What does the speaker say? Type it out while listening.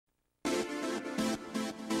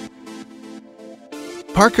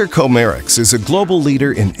Parker Chomerics is a global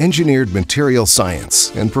leader in engineered material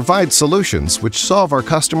science and provides solutions which solve our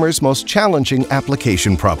customers' most challenging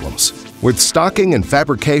application problems. With stocking and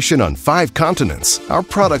fabrication on 5 continents, our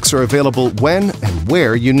products are available when and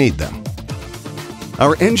where you need them.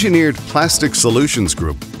 Our Engineered Plastic Solutions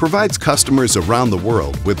Group provides customers around the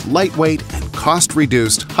world with lightweight and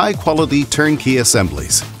cost-reduced, high-quality turnkey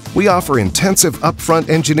assemblies. We offer intensive upfront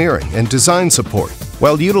engineering and design support,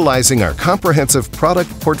 while utilizing our comprehensive product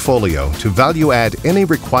portfolio to value-add any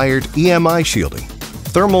required EMI shielding,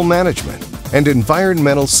 thermal management, and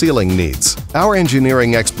environmental sealing needs. Our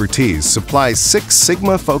engineering expertise supplies 6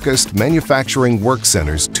 Sigma-focused manufacturing work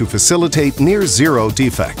centers to facilitate near-zero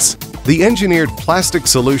defects. The Engineered Plastic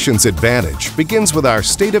Solutions advantage begins with our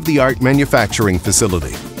state-of-the-art manufacturing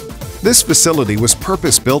facility. This facility was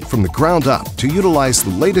purpose-built from the ground up to utilize the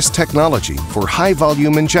latest technology for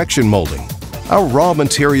high-volume injection molding. Our raw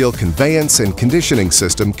material conveyance and conditioning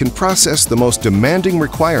system can process the most demanding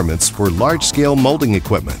requirements for large-scale molding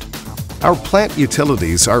equipment. Our plant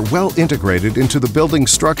utilities are well integrated into the building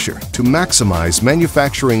structure to maximize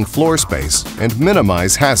manufacturing floor space and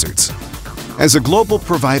minimize hazards. As a global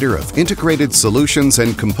provider of integrated solutions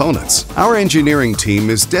and components, our engineering team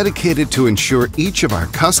is dedicated to ensure each of our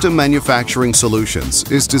custom manufacturing solutions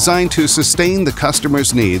is designed to sustain the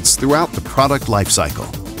customer's needs throughout the product lifecycle.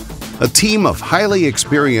 A team of highly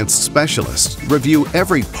experienced specialists review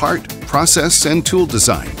every part, process, and tool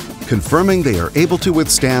design, confirming they are able to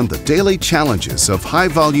withstand the daily challenges of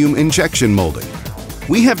high-volume injection molding.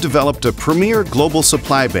 We have developed a premier global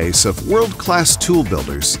supply base of world-class tool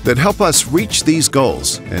builders that help us reach these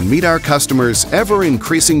goals and meet our customers'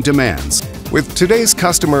 ever-increasing demands. With today's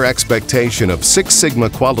customer expectation of 6 Sigma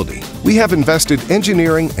quality, we have invested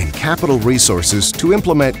engineering and capital resources to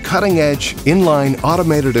implement cutting-edge, inline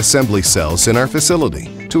automated assembly cells in our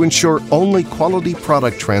facility to ensure only quality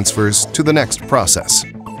product transfers to the next process.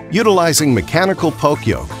 Utilizing mechanical poke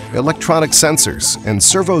yoke, electronic sensors, and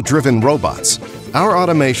servo-driven robots, our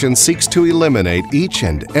automation seeks to eliminate each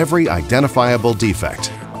and every identifiable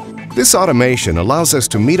defect. This automation allows us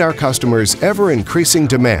to meet our customers' ever-increasing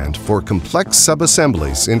demand for complex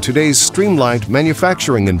sub-assemblies in today's streamlined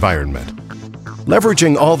manufacturing environment.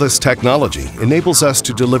 Leveraging all this technology enables us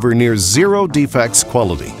to deliver near-zero defects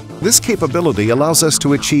quality. This capability allows us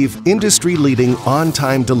to achieve industry-leading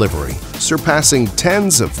on-time delivery, surpassing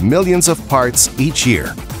tens of millions of parts each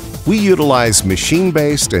year. We utilize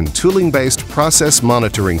machine-based and tooling-based process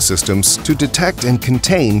monitoring systems to detect and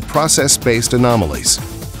contain process-based anomalies,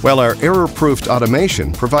 while our error-proofed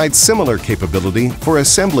automation provides similar capability for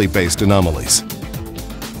assembly-based anomalies.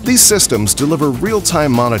 These systems deliver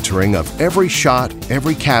real-time monitoring of every shot,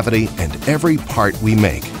 every cavity, and every part we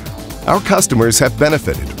make. Our customers have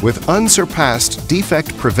benefited with unsurpassed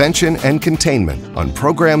defect prevention and containment on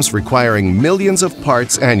programs requiring millions of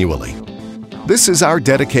parts annually. This is our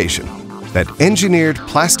dedication, that Engineered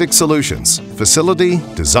Plastic Solutions, facility,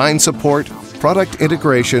 design support, product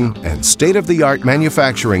integration, and state-of-the-art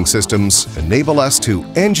manufacturing systems enable us to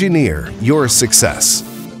engineer your success.